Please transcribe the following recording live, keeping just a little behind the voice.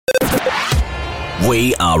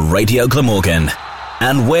We are Radio Glamorgan,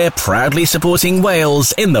 and we're proudly supporting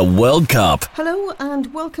Wales in the World Cup. Hello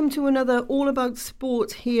and welcome to another All About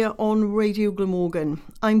Sport here on Radio Glamorgan.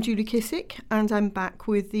 I'm Julie Kissick and I'm back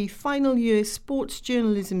with the final year sports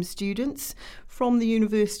journalism students from the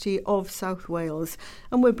University of South Wales,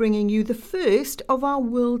 and we're bringing you the first of our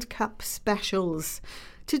World Cup specials.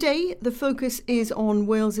 Today, the focus is on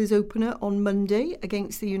Wales's opener on Monday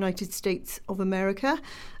against the United States of America,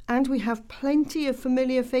 and we have plenty of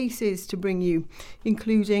familiar faces to bring you,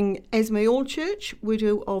 including Esme Allchurch,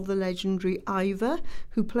 widow of the legendary Ivor,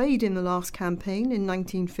 who played in the last campaign in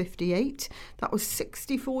 1958. That was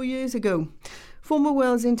 64 years ago. Former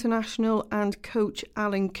Wales international and coach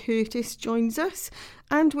Alan Curtis joins us,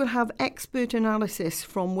 and we'll have expert analysis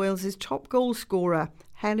from Wales's top goal scorer,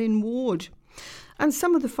 Helen Ward. And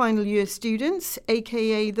some of the final year students,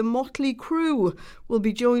 aka the Motley Crew, will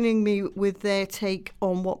be joining me with their take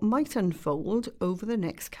on what might unfold over the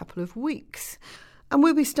next couple of weeks. And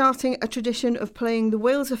we'll be starting a tradition of playing the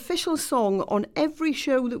Wales official song on every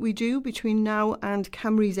show that we do between now and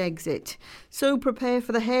Cymru's exit. So prepare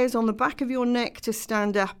for the hairs on the back of your neck to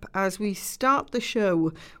stand up as we start the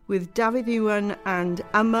show with David Ewan and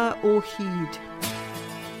Yma o Hyd.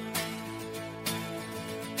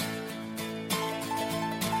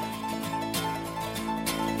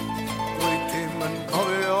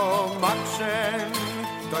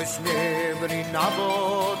 Does neb yn ei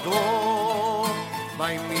nabod o.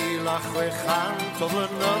 Mae 1,600 o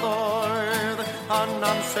flynyddoedd yn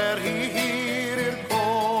amser hir i'r co.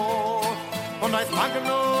 Ond aeth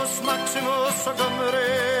Magnus Maximus o Gymru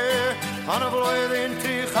yn y flwyddyn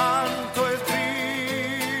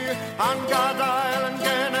 303 yn gadael yn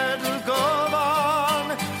genedl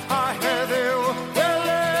gyfan a heddiw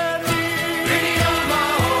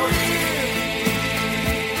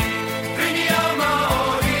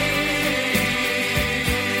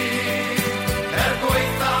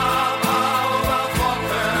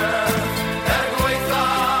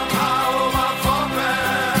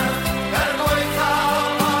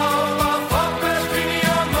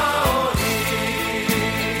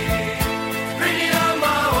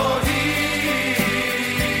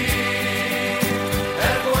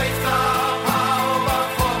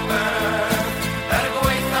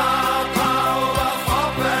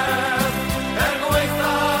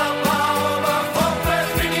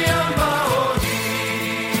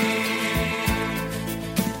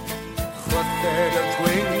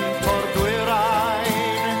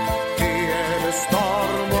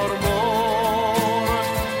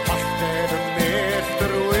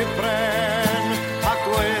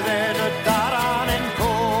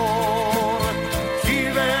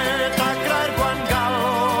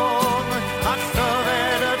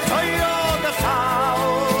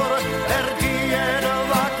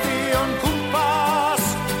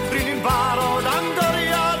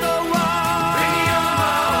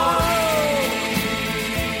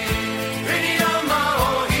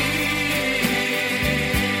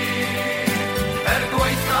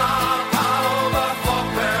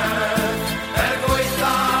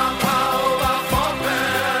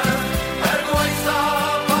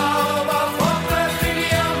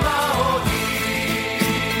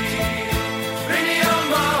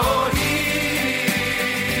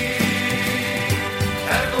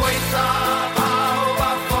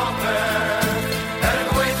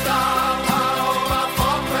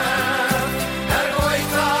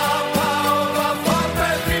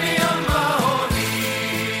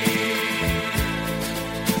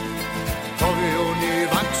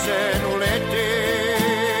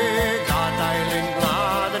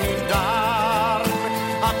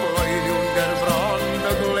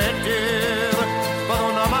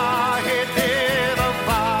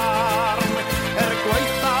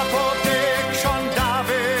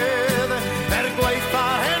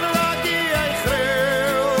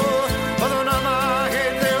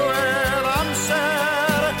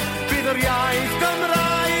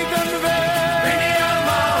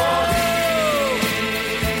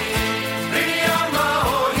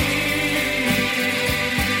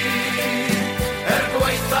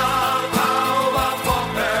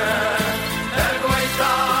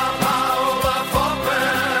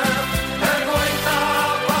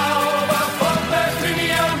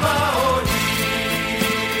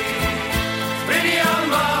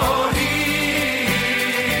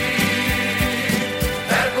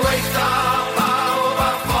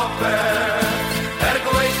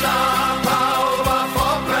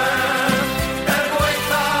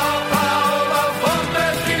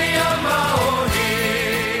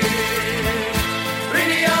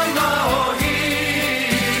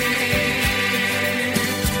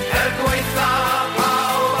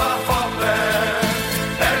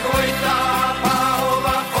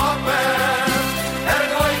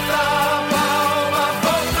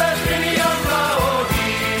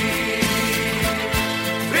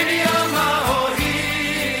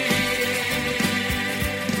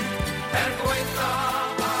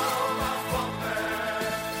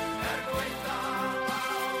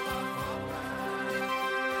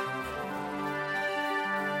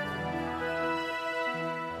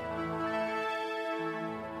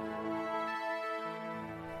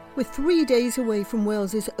We're 3 days away from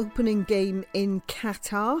Wales's opening game in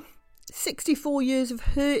Qatar. 64 years of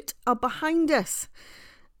hurt are behind us.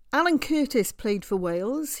 Alan Curtis played for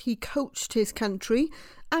Wales, he coached his country,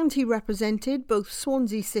 and he represented both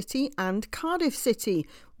Swansea City and Cardiff City,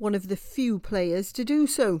 one of the few players to do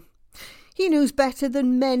so. He knows better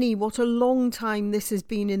than many what a long time this has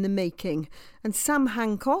been in the making, and Sam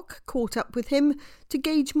Hancock caught up with him to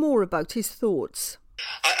gauge more about his thoughts.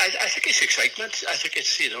 I think it's excitement. I think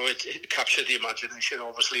it's, it captured the imagination,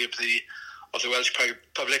 obviously, of the Welsh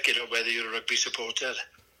public, whether you're a rugby supporter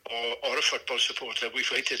or a football supporter. We've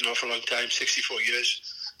waited an awful long time, 64 years,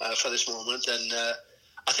 for this moment, and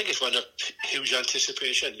I think it's one of huge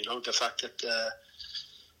anticipation, the fact that,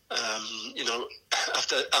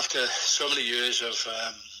 after so many years of,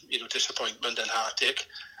 disappointment and heartache,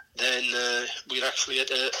 then we're actually in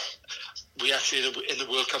the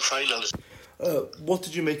World Cup finals. What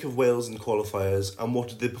did you make of Wales in qualifiers, and what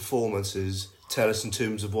did their performances tell us in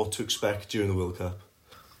terms of what to expect during the World Cup?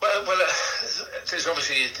 Well, there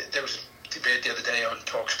was a debate the other day on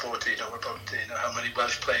TalkSport, about how many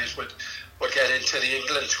Welsh players would get into the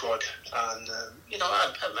England squad, and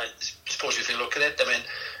I suppose if you look at it,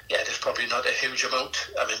 there's probably not a huge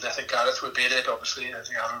amount. I think Gareth would be in it, obviously. I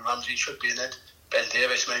think Aaron Ramsey should be in it. Ben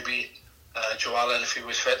Davies maybe, Joe Allen if he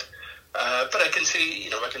was fit. But I can see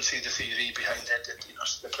the theory behind it that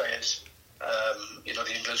the players,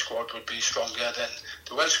 the England squad would be stronger than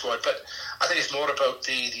the Welsh squad. But I think it's more about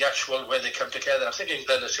the actual when they come together. I think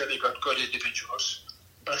England has certainly got good individuals,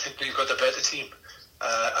 but I think we've got a better team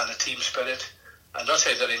and a team spirit. I'm not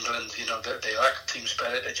saying that England, they lack team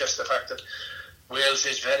spirit. It's just the fact that Wales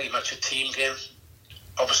is very much a team game.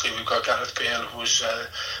 Obviously, we've got Gareth Bale, who's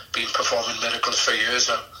been performing miracles for years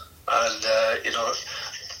now, and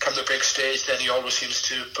come the big stage, then he always seems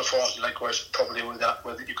to perform. Likewise, probably with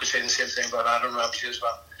you could say the same thing about Aaron Ramsey as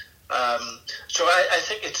well. So I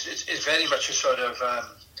think it's very much a sort of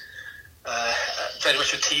very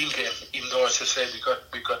much a team game. Even though, as I say,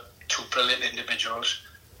 we've got two brilliant individuals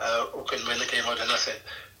who can win the game out of nothing.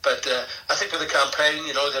 But I think with the campaign,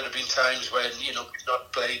 there have been times when we've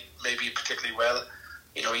not played maybe particularly well.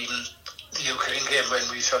 Even the Ukraine game when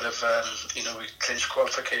we sort of we clinched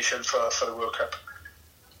qualification for the World Cup.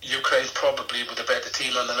 Ukraine probably with a better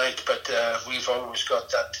team on the night, but we've always got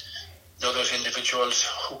that, those individuals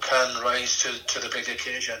who can rise to the big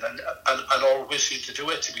occasion and always seem to do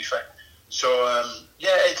it, to be fair. So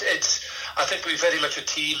it's I think we're very much a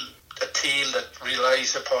team that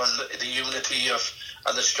relies upon the unity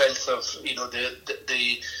and the strength of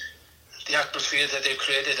the atmosphere that they've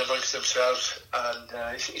created amongst themselves, and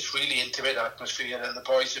it's really intimate atmosphere, and the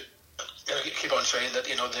boys keep on saying that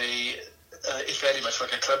it's very much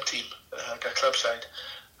like a club team, like a club side,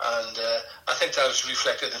 and I think that was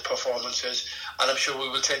reflected in performances, and I'm sure we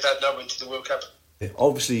will take that now into the World Cup.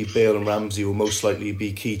 Obviously, Bale and Ramsey will most likely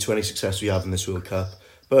be key to any success we have in this World Cup,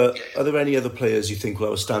 but are there any other players you think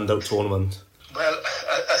will have a standout tournament? Well,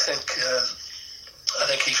 I think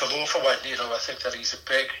Kiefer Moore for one. I think that he's a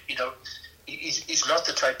big, he's not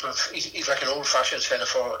the type of, he's like an old-fashioned centre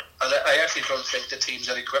forward, and I actually don't think the teams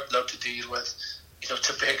are equipped now to deal with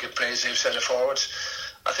to big and brave centre forwards.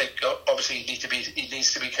 I think obviously he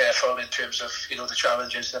needs to be careful in terms of the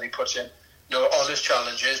challenges that he puts in, honest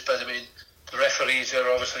challenges. But the referees are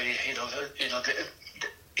obviously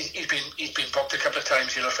he's been booked a couple of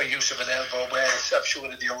times for use of an elbow, where I'm sure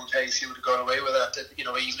in the old days he would have gone away with that.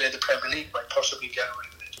 Even in the Premier League might possibly get away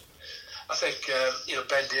with it. I think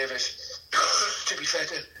Ben Davies, to be fair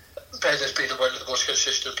to him, Ben has been one of the most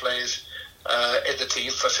consistent players in the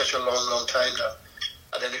team for such a long time now.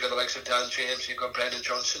 And then you've got the likes of Dan James, you've got Brendan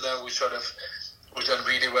Johnson now, we've done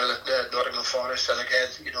really well at Nottingham Forest. And again,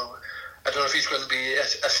 I don't know if he's going to be a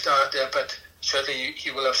starter, but certainly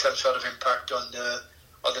he will have some sort of impact on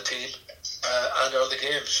the team and on the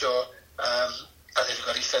game. So, and then you've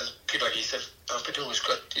got people like Ethan Ampadu, who's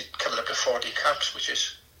coming up to 40 caps, which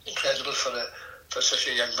is incredible for such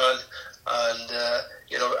a young man. And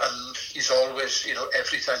and he's always,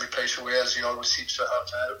 every time he plays for Wales, he always seems to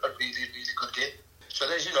have a really good game. So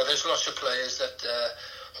there's lots of players that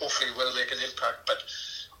hopefully will make an impact, but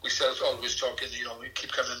we still always talking. We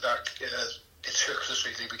keep coming back in circles.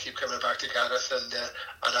 Really, we keep coming back to Gareth and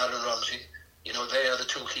Aaron Ramsey. They are the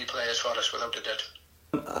two key players for us, without a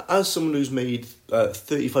doubt. As someone who's made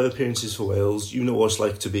 35 appearances for Wales, you know what it's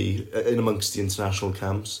like to be in amongst the international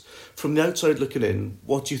camps. From the outside looking in,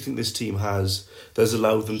 what do you think this team has that's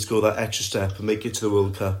allowed them to go that extra step and make it to the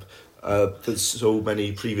World Cup that so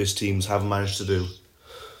many previous teams haven't managed to do?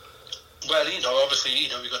 Well, obviously,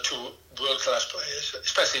 we've got two world-class players,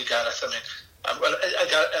 especially Gareth. Well,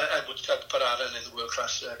 I would put Aaron in the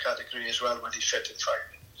world-class category as well when he's fit and fine.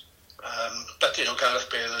 But, Gareth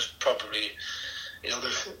Bale is probably,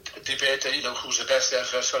 the debate, who's the best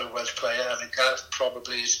ever sort of Welsh player. I mean, Gareth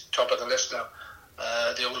probably is top of the list now.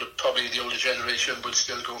 The older generation would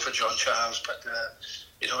still go for John Charles, but,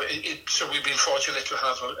 so we've been fortunate to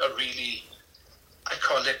have a really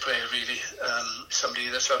iconic player, really, somebody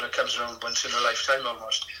that sort of comes around once in a lifetime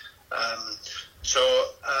almost.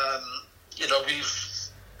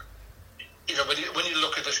 When you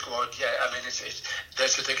look at the squad,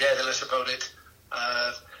 there's a togetherness about it,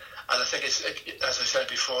 and I think it's, as I said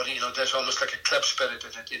before, there's almost like a club spirit in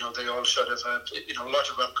it. They all sort of, a lot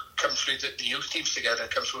of them come through the youth teams together,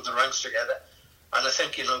 come through the ranks together, and I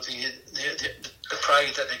think the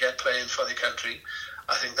pride that they get playing for the country,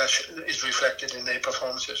 I think that is reflected in their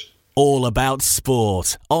performances. All About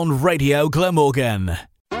Sport on Radio Glamorgan.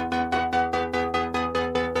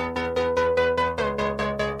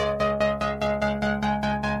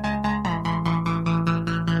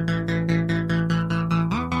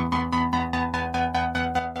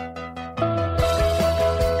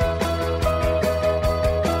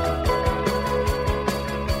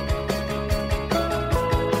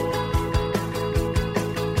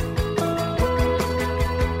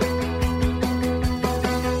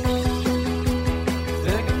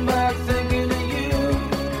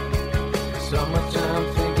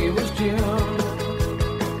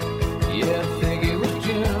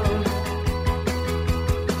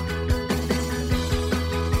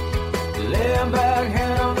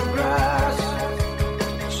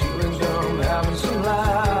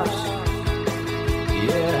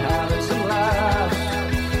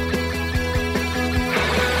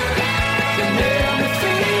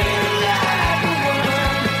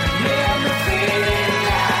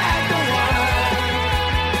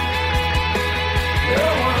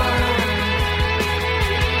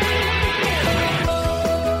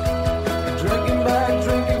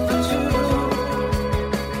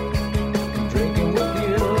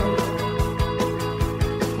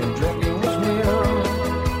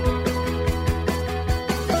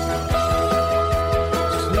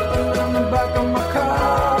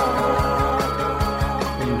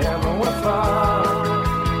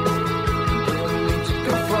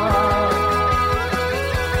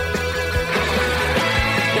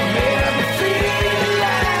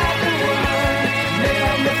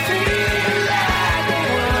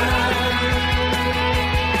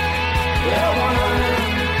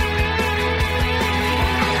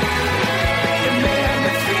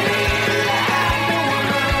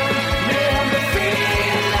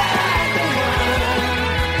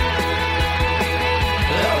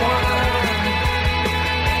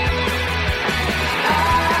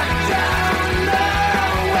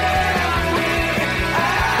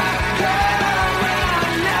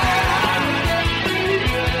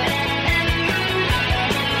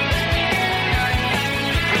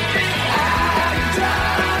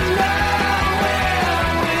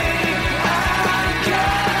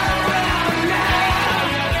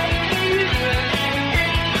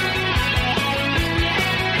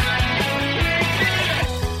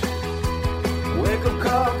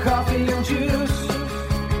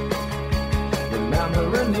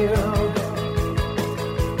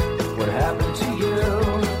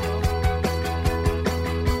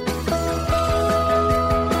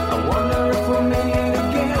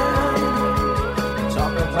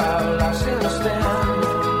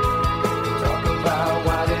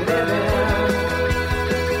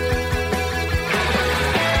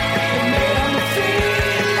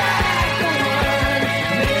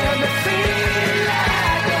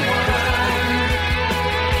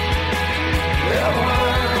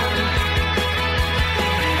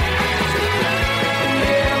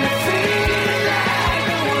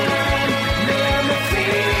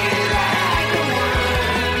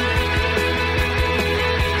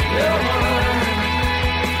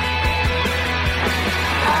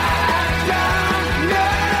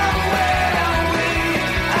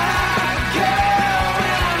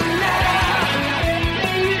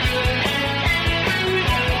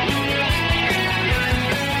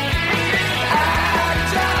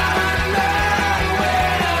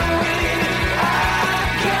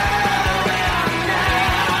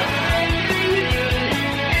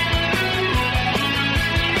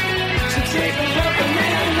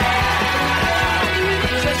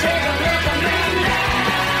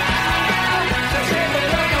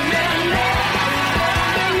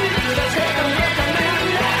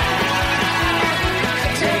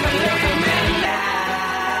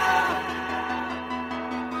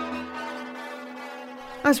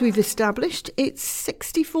 As we've established, it's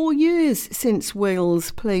 64 years since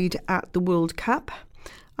Wales played at the World Cup.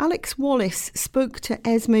 Alex Wallace spoke to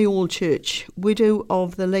Esme Allchurch, widow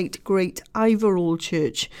of the late great Ivor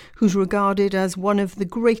Allchurch, who's regarded as one of the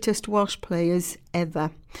greatest Welsh players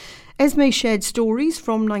ever. Esme shared stories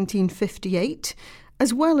from 1958,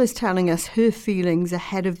 as well as telling us her feelings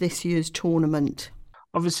ahead of this year's tournament.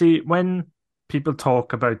 Obviously, when people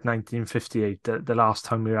talk about 1958, the last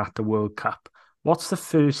time we were at the World Cup, what's the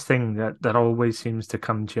first thing that always seems to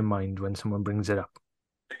come to your mind when someone brings it up?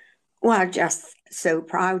 Well, just so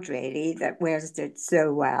proud, really, that Wales did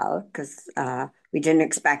so well, because we didn't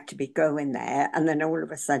expect to be going there. And then all of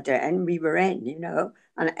a sudden, we were in,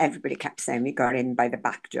 and everybody kept saying we got in by the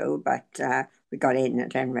back door, but we got in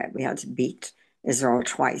at any rate. We had to beat Israel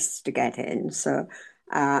twice to get in. So,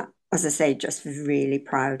 as I say, just really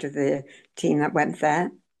proud of the team that went there.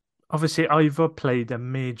 Obviously, Ivor played a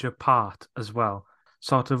major part as well.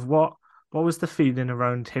 Sort of what was the feeling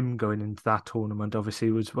around him going into that tournament? Obviously,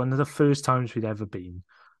 it was one of the first times we'd ever been,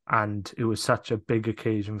 and it was such a big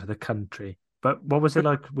occasion for the country. But what was it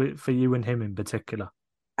like for you and him in particular?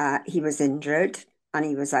 He was injured, and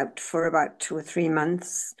he was out for about 2 or 3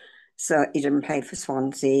 months. So he didn't play for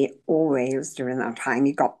Swansea or Wales during that time.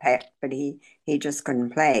 He got picked, but he just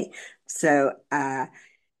couldn't play. So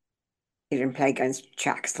he didn't play against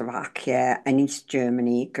Czechoslovakia and East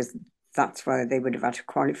Germany, because that's where they would have had to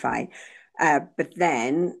qualify. But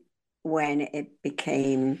then when it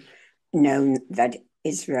became known that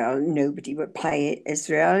Israel, nobody would play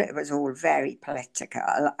Israel, it was all very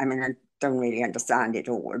political. I mean, I don't really understand it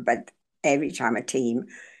all, but every time a team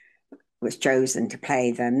was chosen to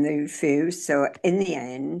play them, they refused. So in the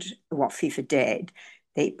end, what FIFA did,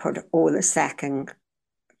 they put all the second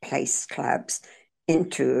place clubs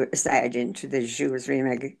into the Jules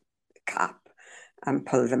Rimet Cup and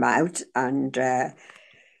pulled them out. And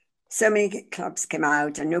so many clubs came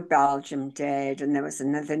out. I know Belgium did, and there was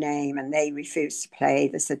another name, and they refused to play.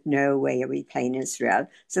 They said, no way are we playing Israel.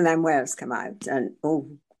 So then Wales came out, and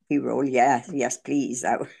we were all, yes, please.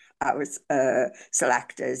 Our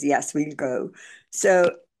selectors, yes, we'll go.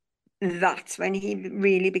 So that's when he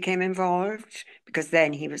really became involved, because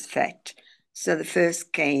then he was fit. So the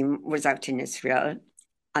first game was out in Israel,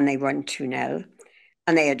 and they won 2-0.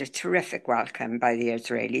 And they had a terrific welcome by the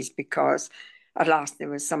Israelis, because at last there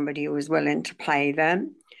was somebody who was willing to play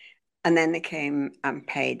them. And then they came and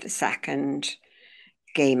played the second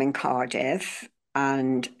game in Cardiff.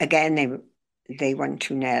 And again, they won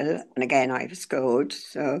 2-0. And again, I scored.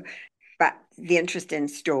 But the interesting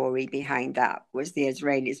story behind that was the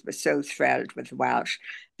Israelis were so thrilled with the Welsh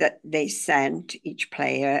that they sent each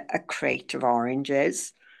player a crate of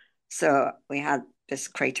oranges. So we had this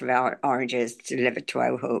crate of oranges delivered to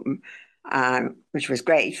our home, which was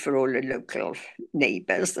great for all the local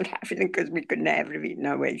neighbours and everything, because we could never have eaten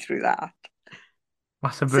our way through that.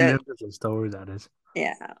 That's a brilliant little story, that is.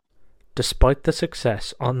 Yeah. Despite the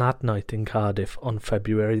success on that night in Cardiff on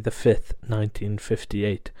February the 5th,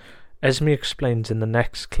 1958, Esme explains in the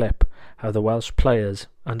next clip how the Welsh players,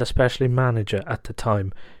 and especially manager at the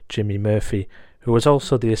time, Jimmy Murphy, who was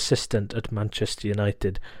also the assistant at Manchester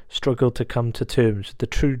United, struggled to come to terms with the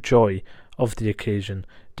true joy of the occasion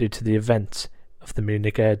due to the events of the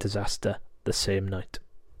Munich air disaster the same night.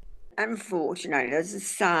 Unfortunately, there's a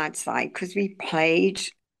sad side, because we played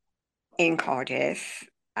in Cardiff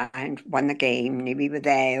and won the game. We were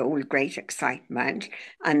there, all great excitement.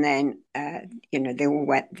 And then, they all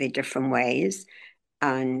went their different ways.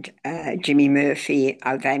 And Jimmy Murphy,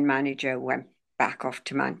 our then manager, went back off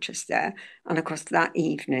to Manchester. And of course, that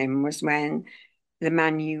evening was when the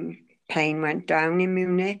Man U plane went down in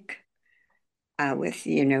Munich, with,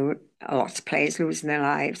 lots of players losing their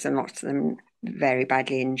lives and lots of them very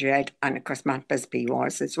badly injured. And of course, Matt Busby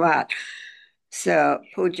was as well. So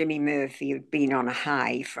poor Jimmy Murphy, who'd been on a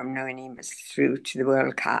high from knowing he was through to the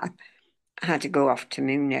World Cup, had to go off to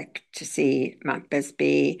Munich to see Matt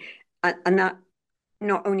Busby. And that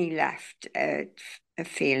not only left a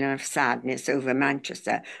feeling of sadness over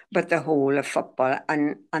Manchester, but the whole of football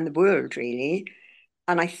and the world, really.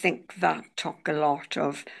 And I think that took a lot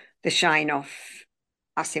of the shine off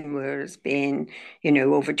us in Wales, being,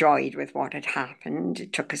 overjoyed with what had happened.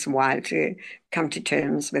 It took us a while to come to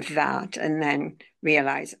terms with that, and then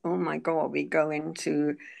realise, oh my God, we go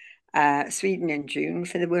into Sweden in June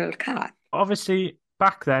for the World Cup. Obviously,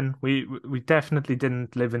 back then, we definitely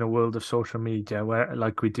didn't live in a world of social media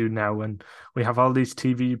like we do now, and we have all these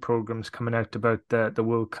TV programs coming out about the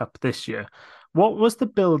World Cup this year. What was the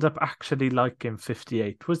build-up actually like in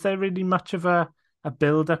 58? Was there really much of a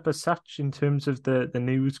build-up as such in terms of the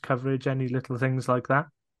news coverage, any little things like that?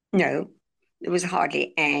 No, there was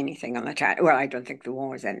hardly anything on the telly. Well, I don't think there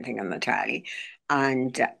was anything on the telly.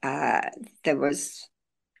 And there was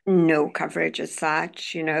no coverage as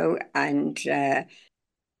such, and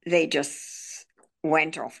they just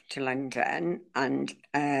went off to London, and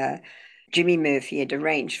Jimmy Murphy had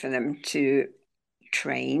arranged for them to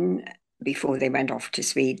train before they went off to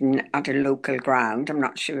Sweden at a local ground. I'm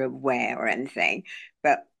not sure where or anything,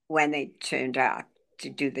 but when they turned up to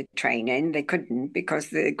do the training, they couldn't because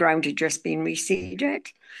the ground had just been reseeded.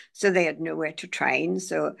 So they had nowhere to train.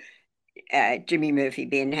 So Jimmy Murphy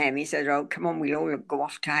being him, he said, "Oh, come on, we'll all go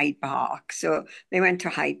off to Hyde Park." So they went to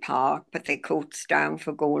Hyde Park, put their coats down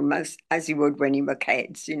for Goalmouth, as you would when you were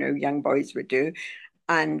kids, young boys would do.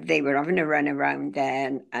 And they were having a run around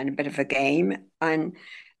there and a bit of a game. And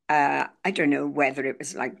I don't know whether it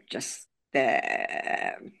was like just the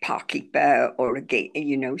park keeper or a gate,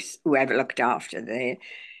 whoever looked after the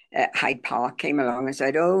Hyde Park came along and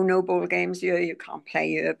said, "Oh, no ball games here, you can't play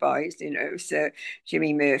here, boys," So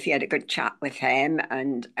Jimmy Murphy had a good chat with him,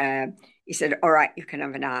 and he said, "All right, you can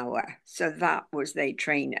have an hour." So that was their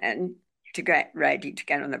training to get ready to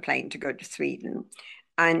get on the plane to go to Sweden.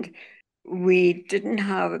 And we didn't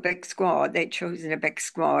have a big squad. They'd chosen a big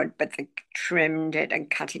squad, but they trimmed it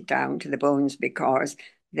and cut it down to the bones because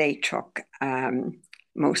they took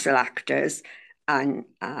most selectors, and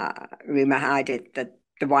rumour had it that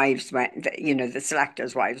the wives went, the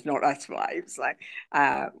selectors' wives, not us wives,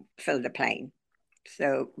 filled the plane.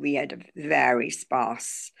 So we had a very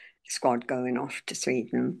sparse squad going off to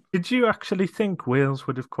Sweden. Did you actually think Wales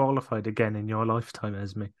would have qualified again in your lifetime,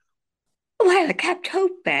 Esme? Well, I kept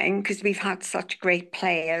hoping because we've had such great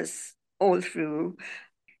players all through,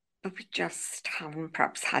 but we just haven't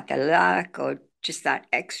perhaps had the luck or just that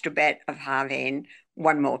extra bit of having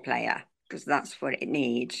one more player, because that's what it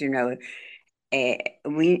needs,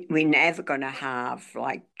 we're never going to have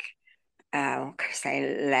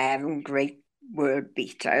 11 great world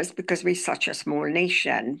beaters because we're such a small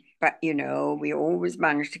nation. But, we always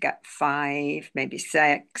manage to get 5, maybe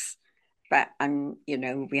 6. But,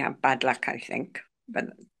 we have bad luck, I think. But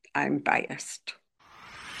I'm biased.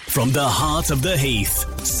 From the heart of the Heath,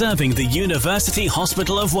 serving the University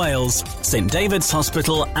Hospital of Wales, St David's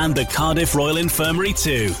Hospital and the Cardiff Royal Infirmary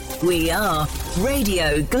too. We are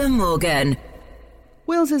Radio Glamorgan.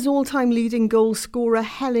 Wales's all-time leading goal scorer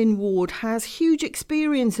Helen Ward has huge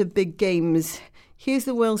experience of big games. Here's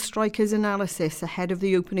the Wales striker's analysis ahead of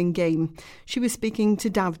the opening game. She was speaking to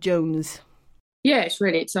Dav Jones. Yeah, it's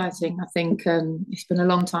really exciting. I think it's been a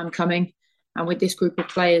long time coming. And with this group of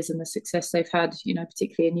players and the success they've had,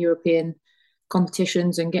 particularly in European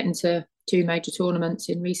competitions and getting to 2 major tournaments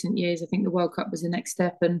in recent years, I think the World Cup was the next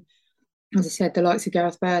step. And as I said, the likes of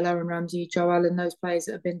Gareth Bale, Aaron Ramsey, Joe Allen, those players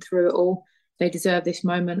that have been through it all, they deserve this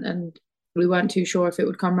moment. And we weren't too sure if it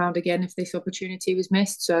would come round again if this opportunity was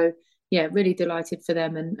missed. So, yeah, really delighted for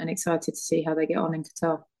them and excited to see how they get on in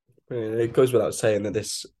Qatar. It goes without saying that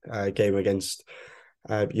this game against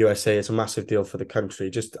USA is a massive deal for the country.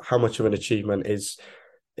 Just how much of an achievement is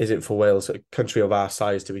it for Wales, a country of our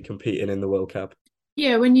size, to be competing in the World Cup?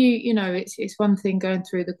 Yeah, when it's one thing going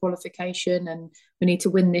through the qualification and we need to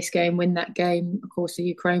win this game, win that game. Of course, the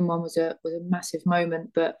Ukraine one was a massive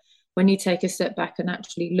moment, but when you take a step back and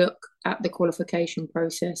actually look at the qualification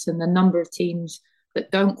process and the number of teams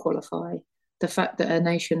that don't qualify, the fact that a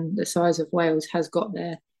nation the size of Wales has got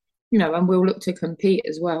there, and will look to compete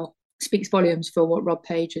as well, speaks volumes for what Rob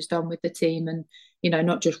Page has done with the team. And,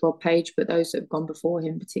 not just Rob Page, but those that have gone before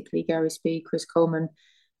him, particularly Gary Speed, Chris Coleman,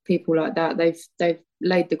 people like that. They've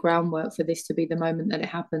laid the groundwork for this to be the moment that it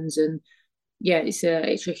happens. And yeah, it's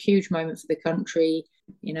a huge moment for the country.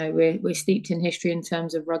 We're steeped in history in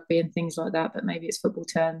terms of rugby and things like that, but maybe it's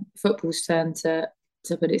football's turn to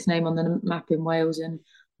put its name on the map in Wales. And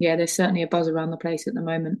yeah, there's certainly a buzz around the place at the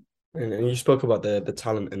moment. And you spoke about the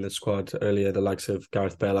talent in the squad earlier, the likes of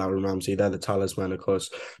Gareth Bale, Aaron Ramsey, they're the talisman, of course.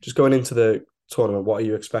 Just going into the tournament, what are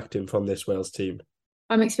you expecting from this Wales team?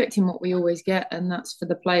 I'm expecting what we always get, and that's for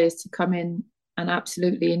the players to come in and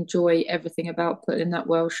absolutely enjoy everything about putting that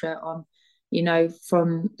Wales shirt on.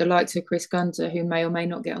 From the likes of Chris Gunter, who may or may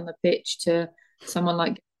not get on the pitch, to someone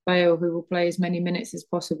like Bale, who will play as many minutes as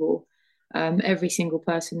possible. Every single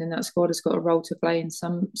person in that squad has got a role to play in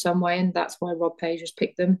some way, and that's why Rob Page has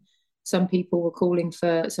picked them. Some people were calling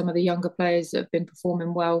for some of the younger players that have been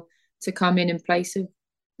performing well to come in place of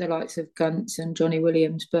the likes of Gunts and Johnny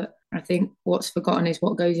Williams. But I think what's forgotten is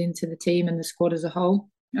what goes into the team and the squad as a whole.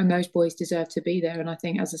 And those boys deserve to be there. And I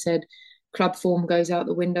think, as I said, club form goes out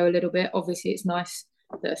the window a little bit. Obviously, it's nice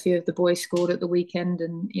that a few of the boys scored at the weekend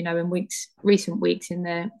and, in recent weeks in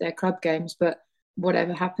their club games. But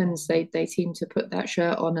whatever happens, they seem to put that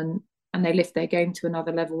shirt on. And and they lift their game to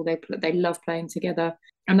another level. They love playing together,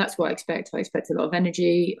 and that's what I expect. I expect a lot of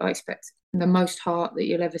energy. I expect the most heart that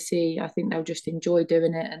you'll ever see. I think they'll just enjoy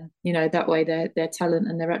doing it, and that way their talent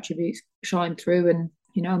and their attributes shine through. And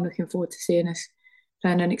I'm looking forward to seeing us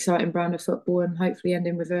playing an exciting brand of football and hopefully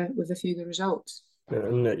ending with a few good results.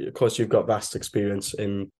 And of course, you've got vast experience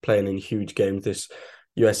in playing in huge games. This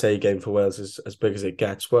USA game for Wales is as big as it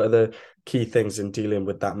gets. What are the key things in dealing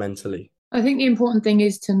with that mentally? I think the important thing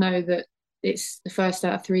is to know that it's the first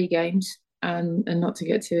out of 3 games, and not to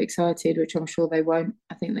get too excited, which I'm sure they won't.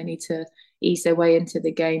 I think they need to ease their way into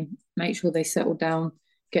the game, make sure they settle down,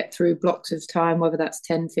 get through blocks of time, whether that's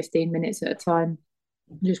 10, 15 minutes at a time,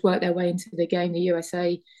 just work their way into the game. The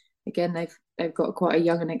USA, again, they've got quite a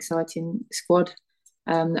young and exciting squad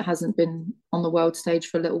that hasn't been on the world stage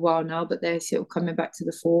for a little while now, but they're sort of coming back to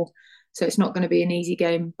the fore. So it's not going to be an easy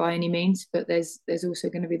game by any means, but there's also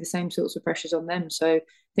going to be the same sorts of pressures on them. So I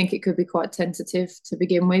think it could be quite tentative to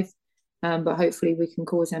begin with, but hopefully we can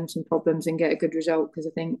cause them some problems and get a good result, because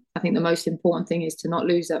I think the most important thing is to not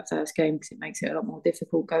lose that first game, because it makes it a lot more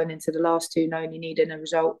difficult going into the last 2 knowing you need a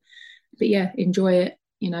result. But yeah, enjoy it,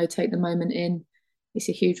 take the moment in. It's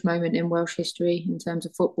a huge moment in Welsh history in terms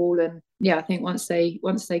of football. And yeah, I think once they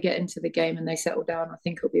get into the game and they settle down, I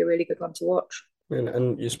think it'll be a really good one to watch.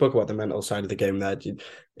 And you spoke about the mental side of the game there.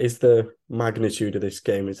 Is the magnitude of this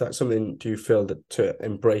game, is that something, do you feel that to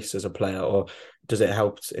embrace as a player, or does it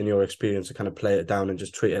help in your experience to kind of play it down and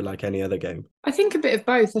just treat it like any other game? I think a bit of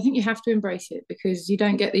both. I think you have to embrace it because you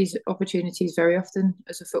don't get these opportunities very often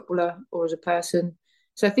as a footballer or as a person.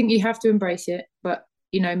 So I think you have to embrace it, but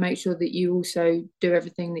make sure that you also do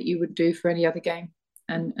everything that you would do for any other game,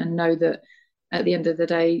 and know that at the end of the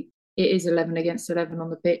day, it is 11 against 11 on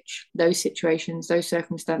the pitch. Those situations, those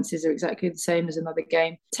circumstances are exactly the same as another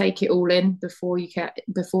game. Take it all in before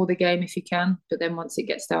the game if you can. But then once it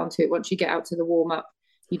gets down to it, once you get out to the warm-up,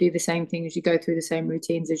 you do the same thing as you go through the same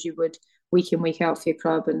routines as you would week in, week out for your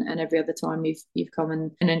club, and every other time you've come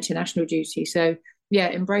in an international duty. So yeah,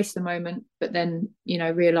 embrace the moment, but then,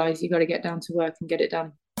 realise you've got to get down to work and get it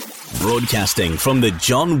done. Broadcasting from the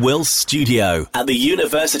John Wills Studio at the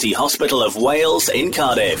University Hospital of Wales in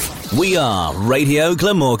Cardiff. We are Radio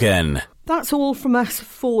Glamorgan. That's all from us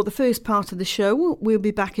for the first part of the show. We'll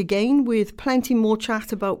be back again with plenty more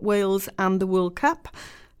chat about Wales and the World Cup,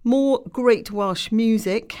 more great Welsh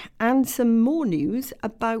music, and some more news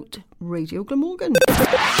about Radio Glamorgan.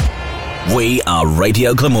 We are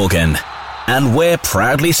Radio Glamorgan, and we're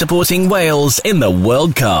proudly supporting Wales in the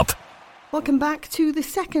World Cup. Welcome back to the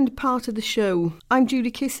second part of the show. I'm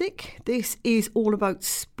Julie Kissick. This is All About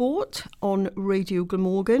Sport on Radio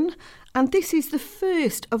Glamorgan. And this is the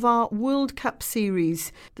first of our World Cup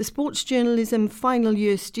series. The sports journalism final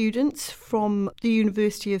year students from the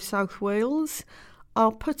University of South Wales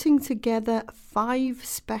are putting together 5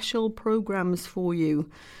 special programmes for you.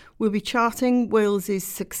 We'll be charting Wales's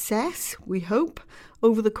success, we hope,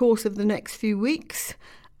 over the course of the next few weeks.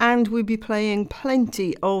 And we'll be playing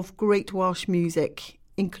plenty of great Welsh music,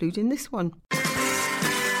 including this one.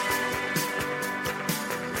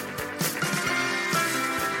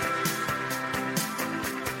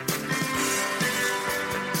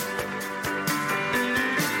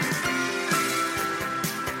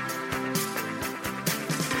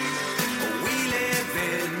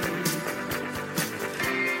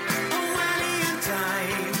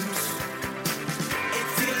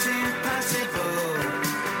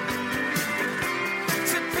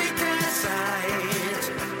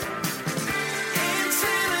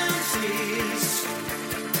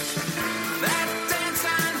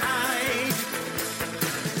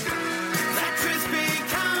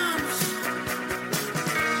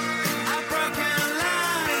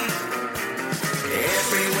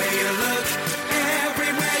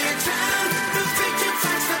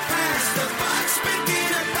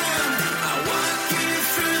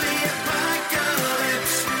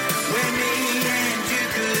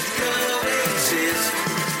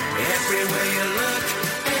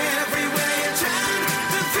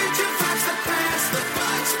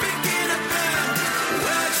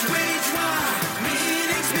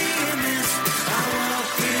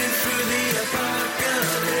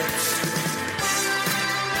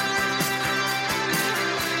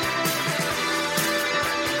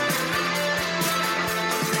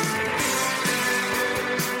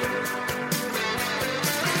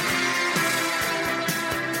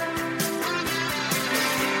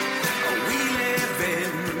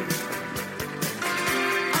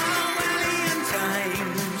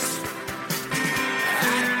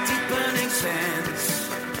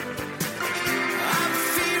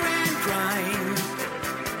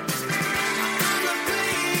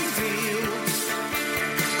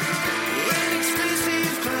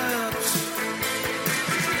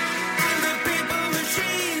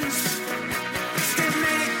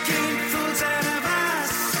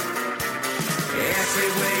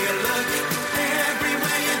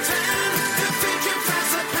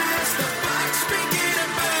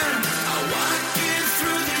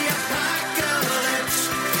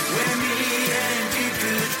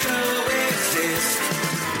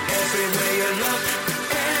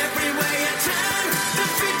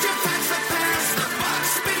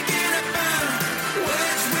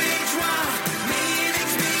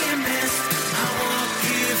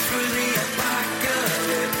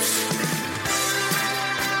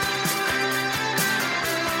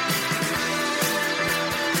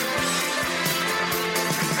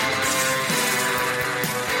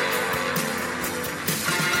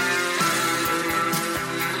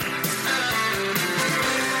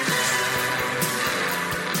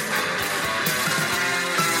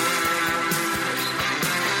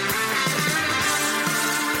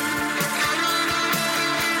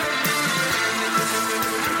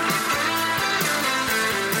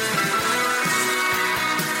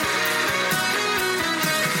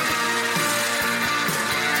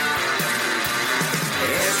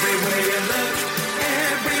 Everywhere you look,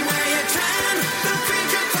 everywhere you turn, the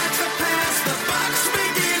future fights the past, the box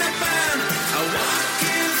begin to burn. I walk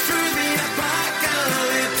you through the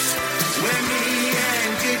apocalypse, where me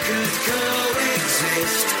and you could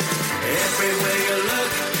coexist. Everywhere you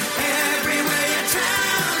look, everywhere you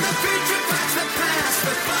turn, the future fights the past,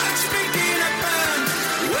 the box begin to burn.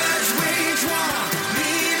 Words wage war,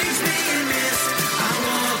 meanings being missed. I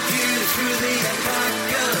walk you through the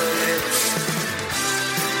apocalypse.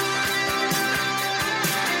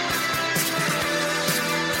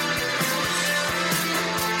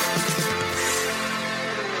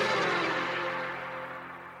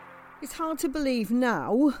 It's hard to believe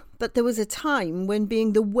now, but there was a time when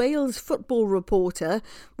being the Wales football reporter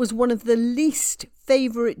was one of the least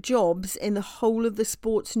favourite jobs in the whole of the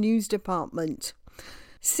sports news department.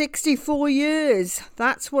 64 years,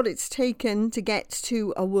 that's what it's taken to get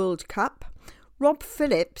to a World Cup. Rob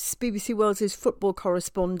Phillips, BBC Wales' football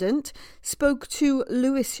correspondent, spoke to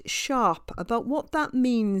Lewis Sharp about what that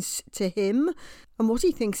means to him and what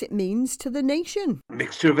he thinks it means to the nation. A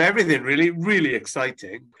mixture of everything, really, really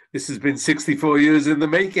exciting. This has been 64 years in the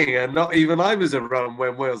making, and not even I was around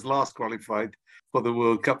when Wales last qualified for the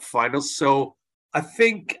World Cup final. So I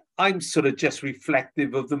think I'm sort of just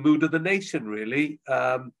reflective of the mood of the nation, really.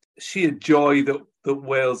 Sheer joy that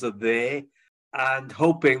Wales are there, and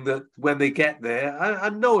hoping that when they get there,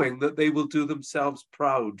 and knowing that they will do themselves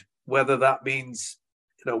proud, whether that means,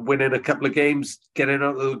 winning a couple of games, getting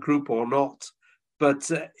out of the group or not.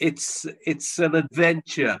 But it's an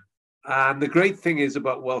adventure. And the great thing is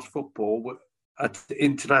about Welsh football at the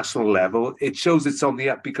international level, it shows it's on the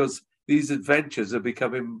up because these adventures are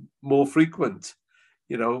becoming more frequent.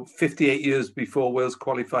 58 years before Wales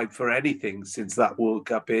qualified for anything since that World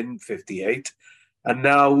Cup in 58. And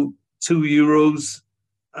now 2 Euros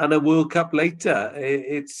and a World Cup later.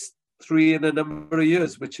 It's 3 in a number of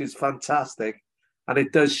years, which is fantastic. And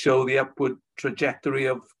it does show the upward trajectory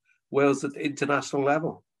of Wales at the international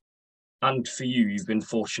level. And for you, you've been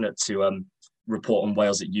fortunate to report on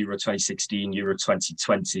Wales at Euro 2016, Euro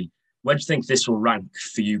 2020. Where do you think this will rank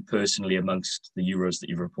for you personally amongst the Euros that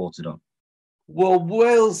you've reported on? Well,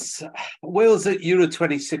 Wales at Euro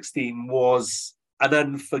 2016 was an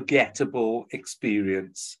unforgettable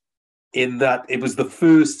experience in that it was the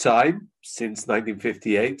first time since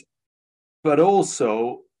 1958, but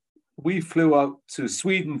also we flew out to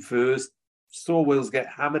Sweden first, saw Wales get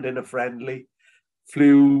hammered in a friendly,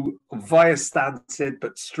 flew via Stansted,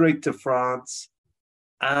 but straight to France.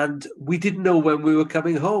 And we didn't know when we were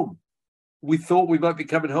coming home. We thought we might be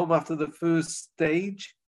coming home after the first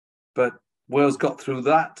stage, but Wales got through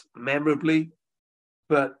that memorably.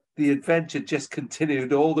 But the adventure just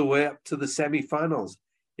continued all the way up to the semi-finals.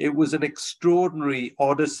 It was an extraordinary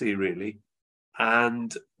odyssey, really,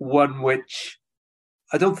 and one which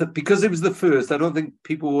I don't think, because it was the first, I don't think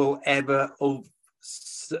people will ever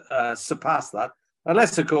surpass that.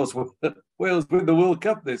 Unless, of course, Wales win the World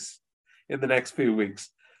Cup in the next few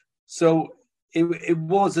weeks. So it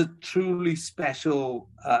was a truly special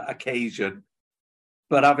occasion.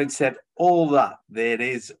 But having said all that, there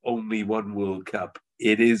is only one World Cup.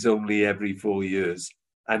 It is only every 4 years.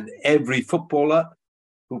 And every footballer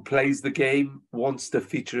who plays the game wants to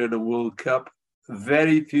feature in a World Cup.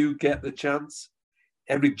 Very few get the chance.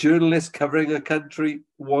 Every journalist covering a country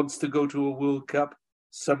wants to go to a World Cup.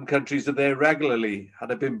 Some countries are there regularly.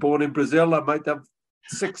 Had I been born in Brazil, I might have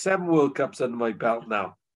 6-7 World Cups under my belt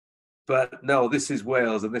now. But no, this is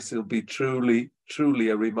Wales, and this will be truly, truly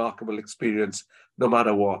a remarkable experience, no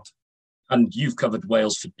matter what. And you've covered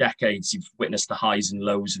Wales for decades. You've witnessed the highs and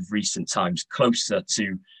lows of recent times, closer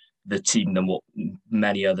to the team than what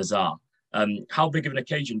many others are. How big of an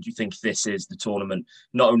occasion do you think this is, the tournament,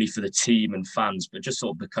 not only for the team and fans, but just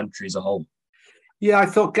sort of the country as a whole? Yeah, I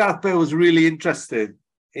thought Gareth Bale was really interested.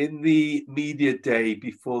 In the media day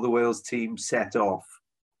before the Wales team set off,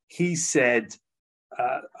 he said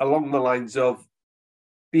along the lines of,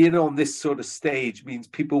 being on this sort of stage means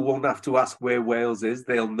people won't have to ask where Wales is.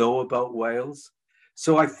 They'll know about Wales.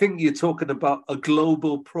 So I think you're talking about a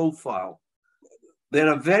global profile. There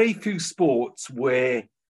are very few sports where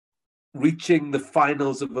reaching the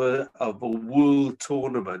finals of a world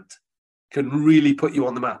tournament can really put you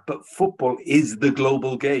on the map. But football is the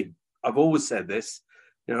global game. I've always said this,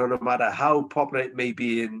 no matter how popular it may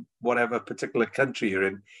be in whatever particular country you're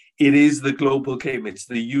in, it is the global game. It's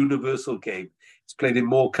the universal game. It's played in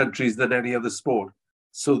more countries than any other sport.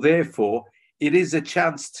 So therefore, it is a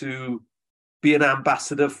chance to be an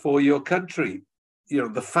ambassador for your country.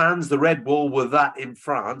 The fans, the Red Wall were that in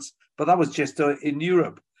France, but that was just in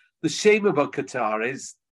Europe. The shame about Qatar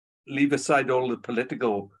is, leave aside all the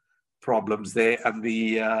political problems there and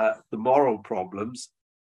the moral problems.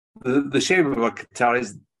 The shame about Qatar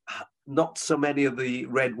is not so many of the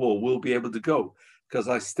Red Wall will be able to go, because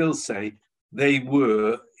I still say they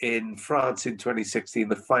were in France in 2016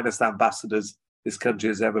 the finest ambassadors this country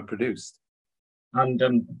has ever produced. And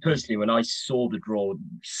personally, when I saw the draw,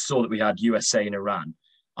 saw that we had USA and Iran,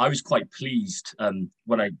 I was quite pleased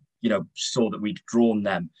when I saw that we'd drawn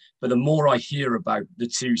them. But the more I hear about the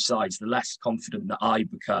two sides, the less confident that I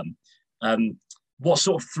become. What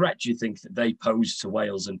sort of threat do you think that they pose to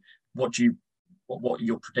Wales, and what are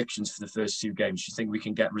your predictions for the first two games? Do you think we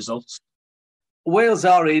can get results? Wales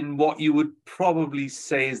are in what you would probably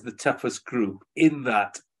say is the toughest group, in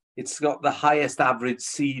that it's got the highest average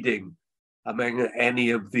seeding among any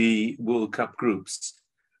of the World Cup groups.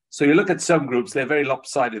 So you look at some groups, they're very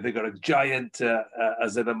lopsided. They've got a giant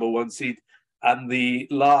as a number one seed, and the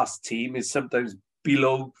last team is sometimes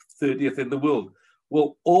below 30th in the world.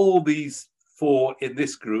 Well, all these four in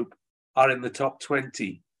this group are in the top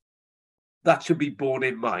 20. That should be borne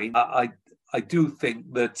in mind. I do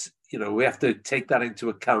think that, we have to take that into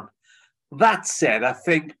account. That said, I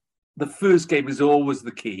think the first game is always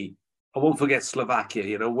the key. I won't forget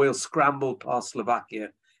Slovakia. Wales scrambled past Slovakia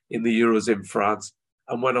in the Euros in France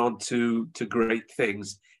and went on to great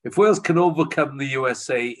things. If Wales can overcome the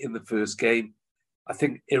USA in the first game, I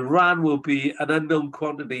think Iran will be an unknown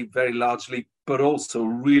quantity very largely, but also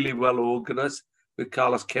really well organised with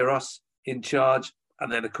Carlos Queiroz in charge.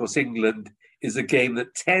 And then, of course, England is a game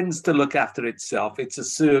that tends to look after itself. It's a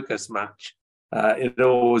circus match. It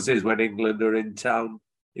always is when England are in town.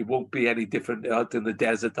 It won't be any different out in the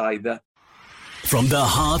desert either. From the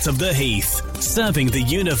heart of the Heath, serving the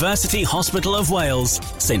University Hospital of Wales,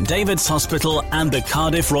 St David's Hospital and the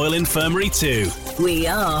Cardiff Royal Infirmary too. We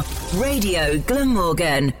are Radio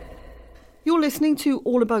Glamorgan. You're listening to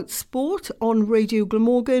All About Sport on Radio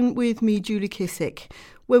Glamorgan with me, Julie Kissick.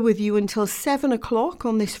 We're with you until 7 o'clock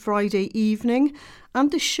on this Friday evening,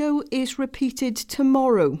 and the show is repeated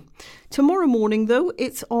tomorrow. Tomorrow morning, though,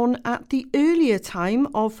 it's on at the earlier time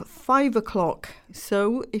of 5 o'clock.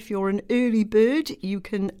 So if you're an early bird, you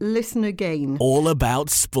can listen again. All About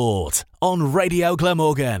Sport on Radio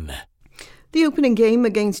Glamorgan. The opening game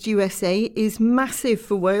against USA is massive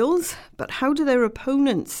for Wales, but how do their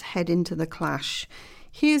opponents head into the clash?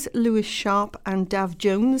 Here's Lewis Sharp and Dav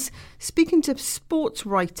Jones speaking to sports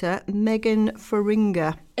writer Megan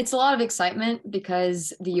Faringa. It's a lot of excitement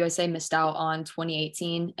because the USA missed out on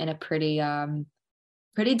 2018 in a pretty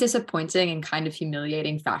disappointing and kind of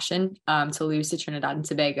humiliating fashion to lose to Trinidad and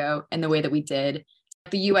Tobago in the way that we did.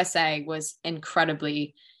 The USA was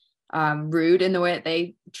incredibly rude in the way that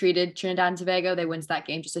they treated Trinidad and Tobago. They went to that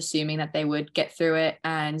game just assuming that they would get through it,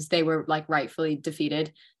 and they were rightfully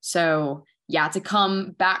defeated. So yeah, to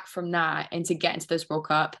come back from that and to get into this World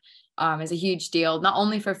Cup is a huge deal, not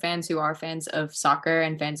only for fans who are fans of soccer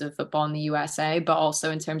and fans of football in the USA, but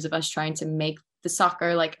also in terms of us trying to make the soccer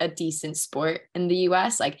a decent sport in the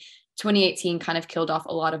US. 2018 kind of killed off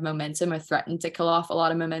a lot of momentum, or threatened to kill off a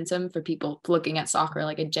lot of momentum for people looking at soccer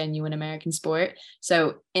like a genuine American sport.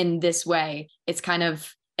 So in this way, it's kind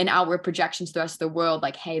of an outward projection to the rest of the world,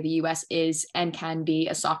 hey, the US is and can be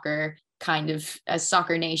a soccer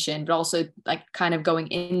nation, but also kind of going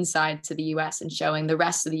inside to the US and showing the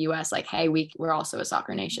rest of the US hey, we're also a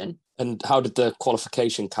soccer nation. And how did the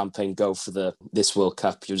qualification campaign go for this World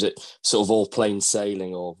Cup? Was it sort of all plain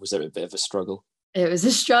sailing, or was there a bit of a struggle? It was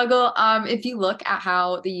a struggle. If you look at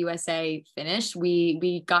how the USA finished,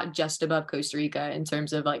 we got just above Costa Rica in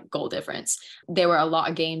terms of goal difference. There were a lot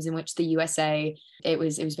of games in which the USA, it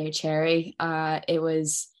was very cherry.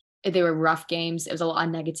 They were rough games. It was a lot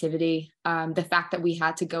of negativity. The fact that we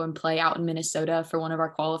had to go and play out in Minnesota for one of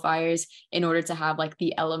our qualifiers in order to have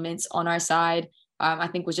the elements on our side, I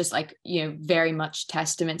think was just very much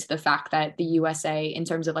testament to the fact that the USA, in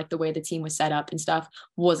terms of the way the team was set up and stuff,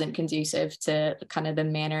 wasn't conducive to kind of the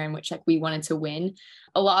manner in which we wanted to win.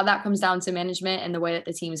 A lot of that comes down to management and the way that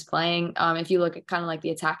the team is playing. If you look at kind of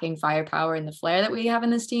the attacking firepower and the flair that we have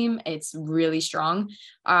in this team, it's really strong.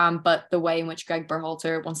 But the way in which Greg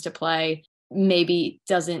Berhalter wants to play maybe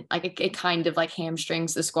doesn't it kind of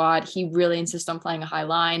hamstrings the squad. He really insists on playing a high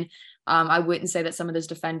line. I wouldn't say that some of those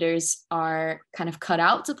defenders are kind of cut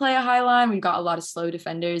out to play a high line. We've got a lot of slow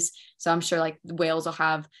defenders. So I'm sure Wales will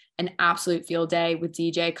have an absolute field day with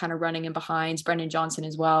DJ kind of running in behind, Brendan Johnson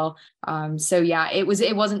as well. So yeah, it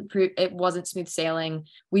wasn't smooth sailing.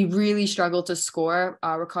 We really struggled to score.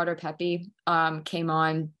 Ricardo Pepi came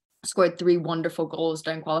on, scored 3 wonderful goals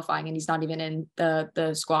during qualifying, and he's not even in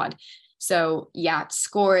the squad. So yeah,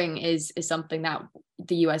 scoring is something that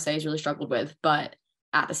the USA has really struggled with, but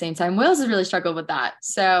at the same time, Wales has really struggled with that.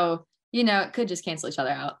 So it could just cancel each other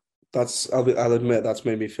out. I'll admit that's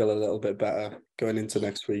made me feel a little bit better going into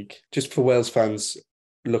next week. Just for Wales fans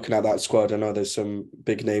looking at that squad, I know there's some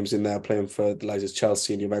big names in there playing for the likes of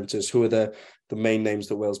Chelsea and Juventus. Who are the main names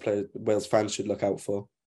that Wales fans should look out for?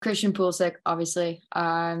 Christian Pulisic, obviously.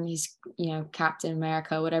 He's, Captain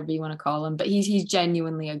America, whatever you want to call him, but he's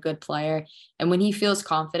genuinely a good player. And when he feels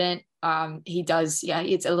confident, he does. Yeah,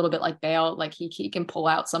 it's a little bit like Bale. Like he can pull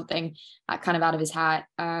out something kind of out of his hat.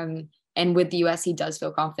 And with the US, he does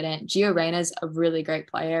feel confident. Gio Reyna's a really great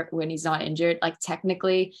player when he's not injured. Like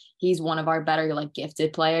technically, he's one of our better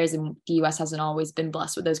gifted players, and the US hasn't always been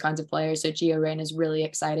blessed with those kinds of players. So Gio Reyna's really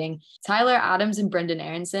exciting. Tyler Adams and Brendan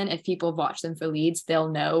Aronson, if people have watched them for Leeds, they'll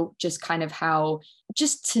know just kind of how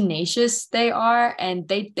just tenacious they are, and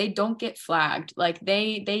they don't get flagged. Like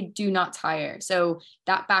they do not tire. So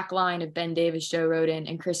that back line of Ben Davies, Joe Rodon,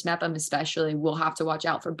 and Chris Mepham especially will have to watch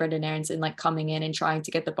out for Brendan Aronson coming in and trying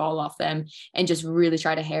to get the ball off them and just really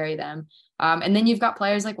try to harry them. And then you've got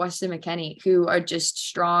players like Weston McKennie who are just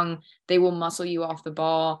strong. They will muscle you off the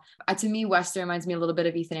ball. To me, Weston reminds me a little bit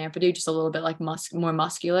of Ethan Ampadu, just a little bit more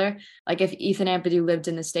muscular. Like if Ethan Ampadu lived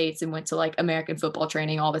in the States and went to American football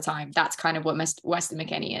training all the time, that's kind of what Weston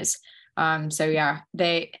McKennie is. So yeah,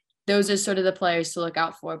 those are sort of the players to look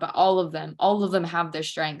out for, but all of them have their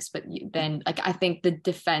strengths. But then I think the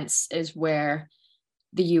defense is where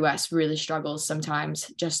the US really struggles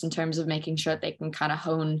sometimes, just in terms of making sure that they can kind of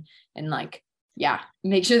hone and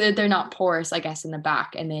make sure that they're not porous, I guess, in the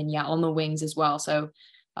back. And then, on the wings as well. So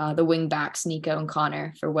the wing backs, Nico and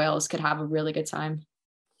Connor for Wales, could have a really good time.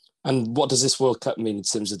 And what does this World Cup mean in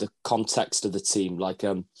terms of the context of the team?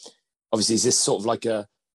 Obviously, is this sort of like a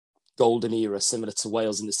golden era similar to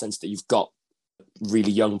Wales in the sense that you've got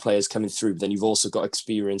really young players coming through, but then you've also got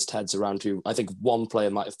experienced heads around who I think one player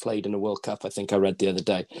might have played in a World Cup, I think I read the other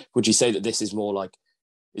day. Would you say that this is more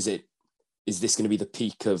is this going to be the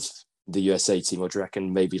peak of the USA team, or do you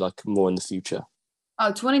reckon maybe more in the future?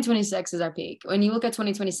 2026 is our peak. When you look at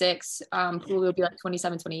 2026, Pool will be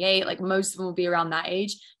 27, 28, most of them will be around that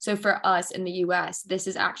age. So for us in the US, this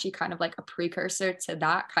is actually kind of a precursor to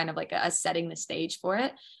that, kind of a setting the stage for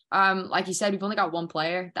it. Like you said, we've only got one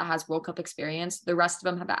player that has World Cup experience. The rest of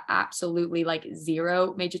them have absolutely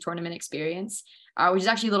zero major tournament experience, which is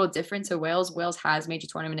actually a little different to Wales. Wales has major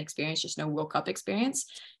tournament experience, just no World Cup experience.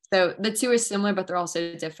 So the two are similar, but they're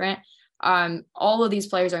also different. All of these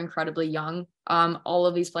players are incredibly young. All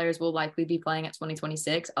of these players will likely be playing at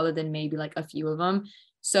 2026, other than maybe a few of them.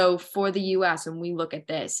 So for the US, when we look at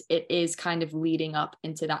this, it is kind of leading up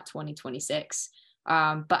into that 2026.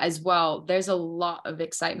 But as well, there's a lot of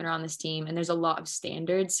excitement around this team, and there's a lot of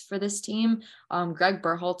standards for this team. Greg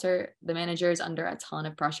Berhalter, the manager, is under a ton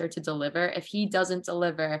of pressure to deliver. If he doesn't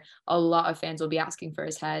deliver, a lot of fans will be asking for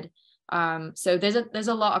his head. So there's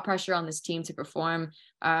a lot of pressure on this team to perform.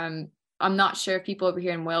 I'm not sure if people over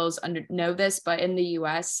here in Wales know this, but in the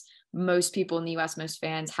US, most people in the US, most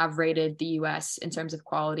fans have rated the US in terms of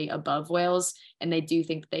quality above Wales, and they do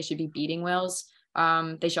think that they should be beating Wales.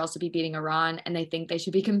 They should also be beating Iran, and they think they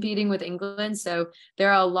should be competing with England. So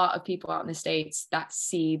there are a lot of people out in the States that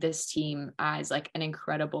see this team as an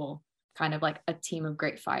incredible kind of a team of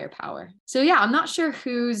great firepower. So yeah, I'm not sure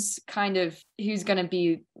who's going to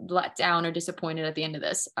be let down or disappointed at the end of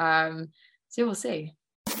this. So we'll see.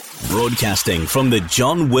 Broadcasting from the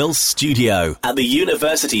John Wills Studio at the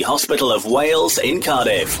University Hospital of Wales in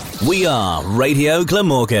Cardiff. We are Radio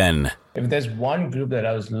Glamorgan. If there's one group that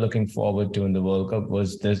I was looking forward to in the World Cup, it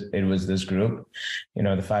was this group.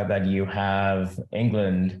 The fact that you have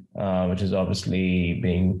England, which is obviously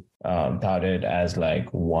being touted as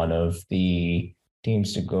one of the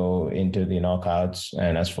teams to go into the knockouts,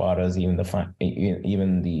 and as far as even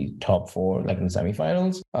the top four, in the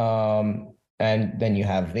semifinals. And then you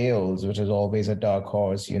have Wales, which is always a dark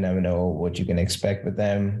horse. You never know what you can expect with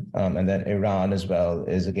them. And then Iran as well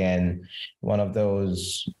is, again, one of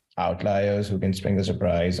those outliers who can spring the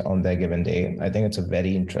surprise on their given day. I think it's a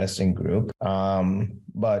very interesting group.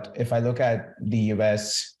 But if I look at the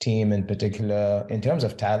US team in particular, in terms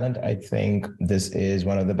of talent, I think this is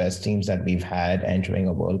one of the best teams that we've had entering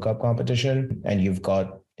a World Cup competition. And you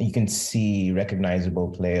can see recognizable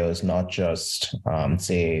players, not just,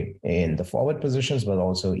 say, in the forward positions, but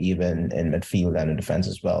also even in midfield and in defense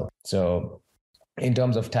as well. So in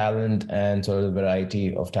terms of talent and sort of the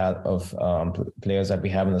variety of players that we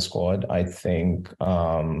have in the squad, I think,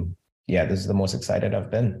 this is the most excited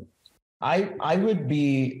I've been. I would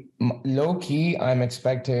be low key. I'm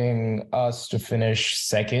expecting us to finish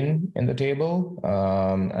second in the table,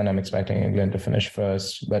 and I'm expecting England to finish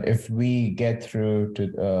first. But if we get through to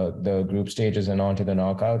the group stages and onto the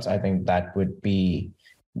knockouts, I think that would be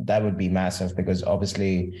that would be massive, because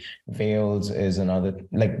obviously Wales is another,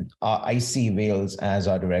 like I see Wales as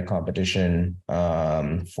our direct competition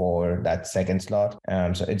for that second slot.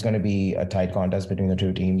 So it's going to be a tight contest between the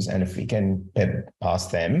two teams. And if we can pip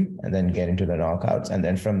past them and then get into the knockouts, and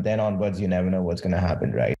then from then onwards, you never know what's going to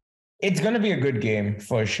happen, right? It's going to be a good game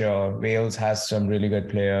for sure. Wales has some really good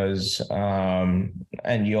players.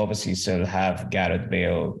 And you obviously still have Gareth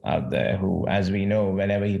Bale out there, who, as we know,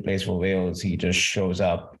 whenever he plays for Wales, he just shows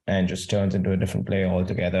up and just turns into a different player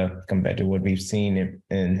altogether compared to what we've seen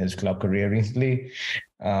in his club career recently.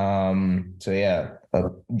 Gareth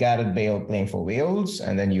Bale playing for Wales,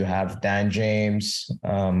 and then you have Dan James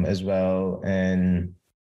as well. And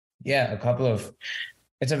yeah,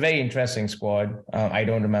 it's a very interesting squad. I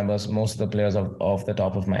don't remember most of the players off the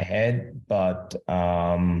top of my head, but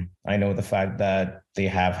I know the fact that they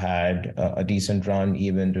have had a decent run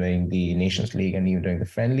even during the Nations League and even during the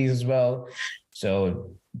friendlies as well.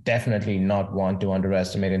 So definitely not one to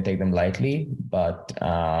underestimate and take them lightly. But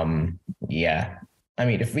yeah, I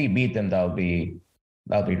mean, if we beat them, that'll be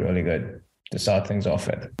really good to start things off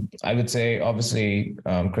with. I would say, obviously,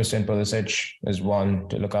 Christian Pulisic is one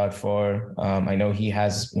to look out for. I know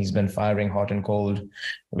he's been firing hot and cold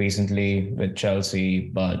recently with Chelsea,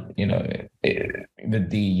 but with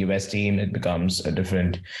the US team, it becomes a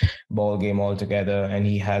different ball game altogether. And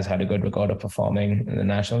he has had a good record of performing in the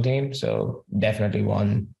national team, so definitely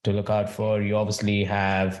one to look out for. You obviously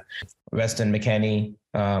have Weston McKennie,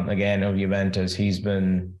 again, of Juventus. He's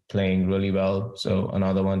been playing really well, so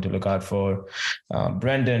another one to look out for.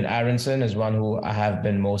 Brendan Aronson is one who I have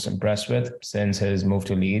been most impressed with since his move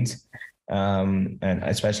to Leeds, and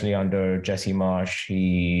especially under Jesse Marsch.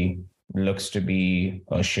 He looks to be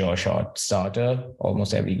a sure shot starter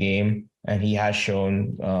almost every game, and he has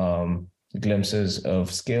shown glimpses of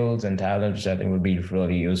skills and talent, which I think would be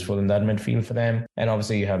really useful in that midfield for them. And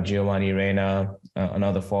obviously you have Giovanni Reina,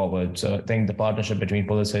 another forward. So I think the partnership between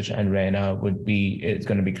Pulisic and Reina it's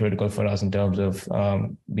going to be critical for us in terms of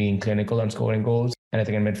being clinical and scoring goals. And I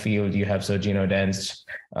think in midfield you have Sergino Dest,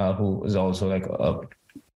 who is also like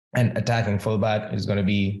an attacking fullback, is going to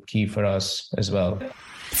be key for us as well.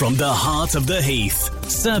 From the heart of the Heath,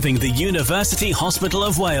 serving the University Hospital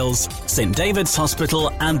of Wales, St David's Hospital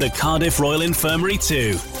and the Cardiff Royal Infirmary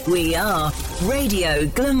too. We are Radio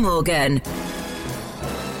Glamorgan.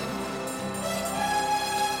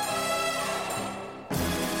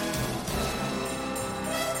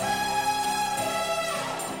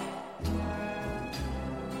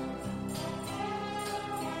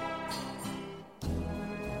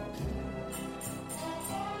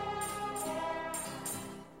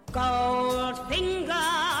 Goldfinger,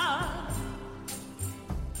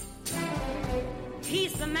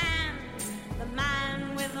 he's the man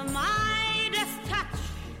with the Midas touch,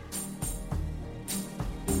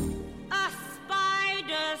 a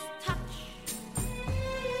spider's touch,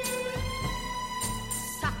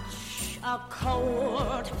 such a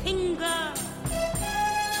cold finger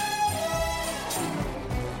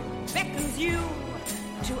beckons you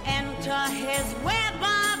to enter his web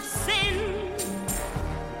of sin.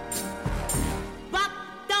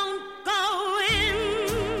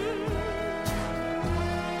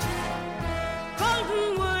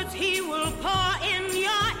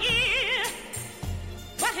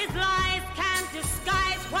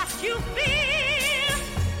 You feel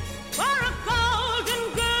for a golden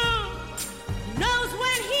girl knows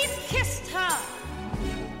when he's kissed her,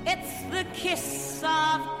 it's the kiss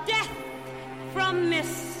of death from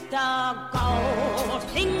Mr.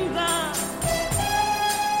 Goldfinger.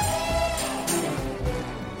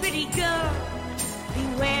 Pretty girl,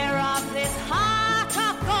 beware of this heart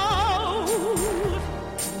of gold.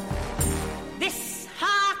 This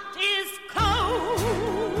heart is cold.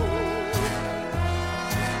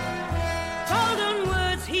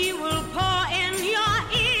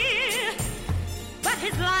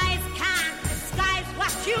 His lies can't disguise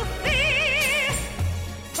what you feel.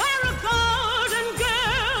 For a golden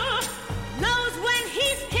girl knows when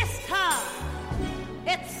he's kissed her,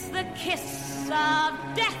 it's the kiss of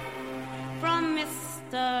death from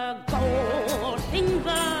Mr.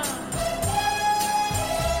 Goldfinger.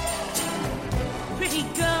 Pretty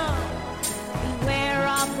girl, beware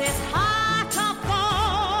of this heart of gold.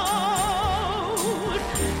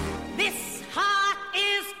 This heart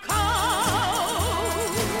is cold.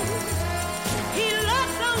 He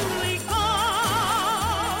loves only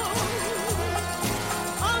gold.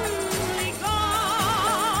 Only gold.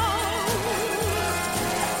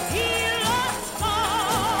 He loves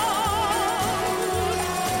gold.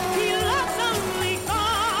 He loves only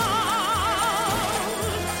gold.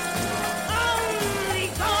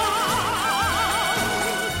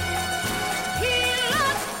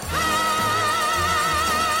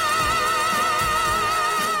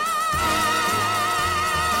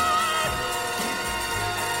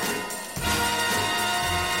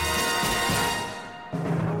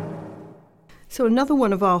 So another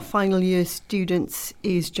one of our final year students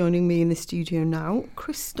is joining me in the studio now,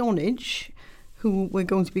 Chris Stonage, who we're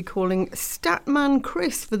going to be calling Statman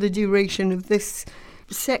Chris for the duration of this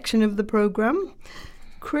section of the programme.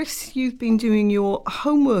 Chris, you've been doing your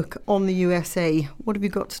homework on the USA. What have you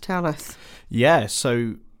got to tell us? Yeah,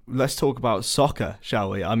 so let's talk about soccer, shall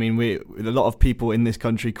we? I mean, a lot of people in this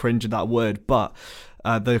country cringe at that word, but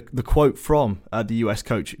the quote from the US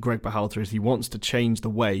coach Greg Berhalter is he wants to change the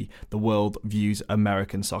way the world views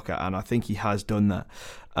American soccer, and I think he has done that.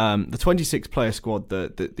 The 26-player squad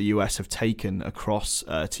that the US have taken across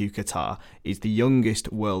to Qatar is the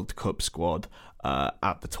youngest World Cup squad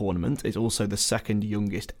at the tournament. It's also the second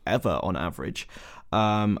youngest ever on average.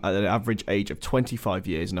 At an average age of 25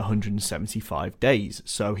 years and 175 days.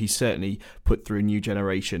 So he's certainly put through a new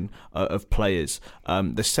generation of players.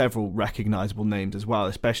 There's several recognisable names as well,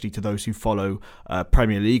 especially to those who follow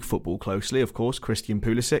Premier League football closely. Of course, Christian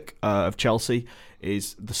Pulisic of Chelsea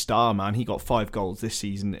is the star man. He got 5 goals this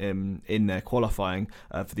season in their qualifying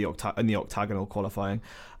for the octagonal qualifying.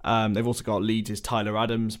 They've also got Leeds' Tyler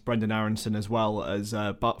Adams, Brendan Aronson, as well as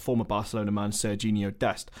former Barcelona man Serginho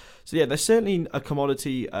Dest. So yeah, they're certainly a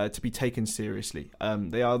commodity to be taken seriously.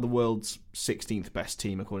 They are the world's 16th best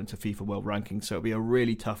team according to FIFA World Rankings, so it'll be a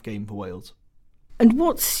really tough game for Wales. And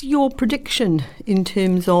what's your prediction in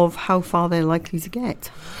terms of how far they're likely to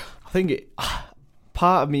get? I think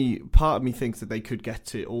part of me thinks that they could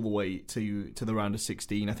get all the way to the round of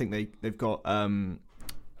 16. I think they've got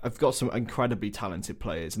I've got some incredibly talented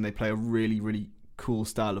players, and they play a really, really cool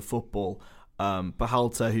style of football.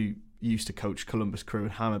 Berhalter, who used to coach Columbus Crew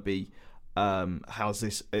and Hammarby, has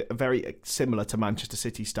this a very similar to Manchester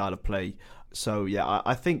City style of play. So yeah,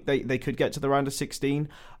 I think they could get to the round of 16.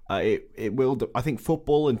 It will. I think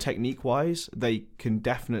football and technique wise, they can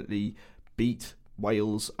definitely beat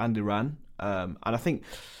Wales and Iran. And I think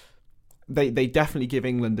they definitely give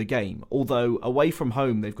England a game. Although away from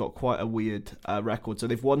home, they've got quite a weird record. So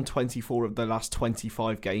they've won 24 of their last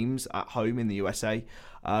 25 games at home in the USA,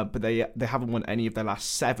 but they haven't won any of their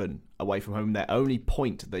last 7 away from home. Their only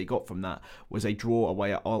point they got from that was a draw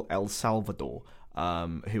away at El Salvador,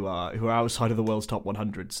 who are outside of the world's top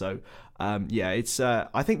 100. So it's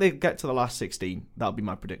I think they get to the last 16. That'll be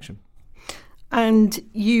my prediction. And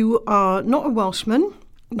you are not a Welshman.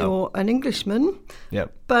 You're an Englishman.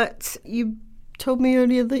 Yep. But you told me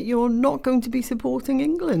earlier that you're not going to be supporting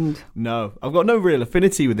England. No, I've got no real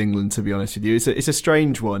affinity with England, to be honest with you. It's a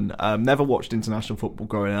strange one. Never watched international football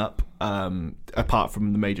growing up, apart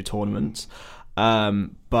from the major tournaments.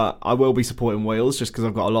 But I will be supporting Wales just because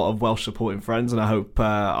I've got a lot of Welsh supporting friends, and I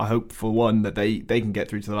hope for one that they can get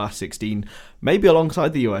through to the last 16, maybe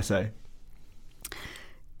alongside the USA.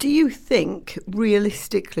 Do you think,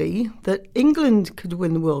 realistically, that England could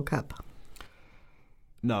win the World Cup?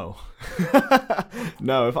 No.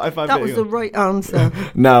 No, if I'm that was the right answer.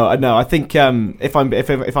 No. I think if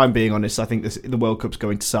I'm being honest, I think the World Cup's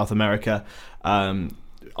going to South America.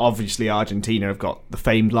 Obviously, Argentina have got the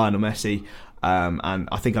famed Lionel Messi. And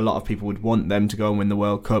I think a lot of people would want them to go and win the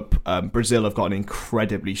World Cup. Brazil have got an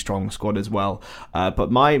incredibly strong squad as well.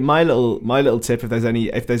 But my little tip, if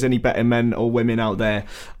there's any better men or women out there,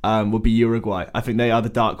 would be Uruguay. I think they are the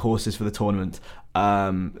dark horses for the tournament.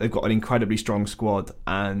 They've got an incredibly strong squad,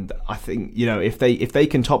 and I think if they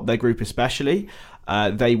can top their group especially,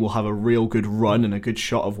 they will have a real good run and a good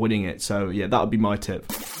shot of winning it. So yeah, that would be my tip.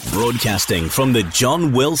 Broadcasting from the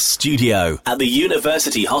John Wills Studio at the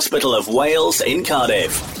University Hospital of Wales in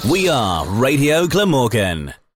Cardiff, we are Radio Glamorgan.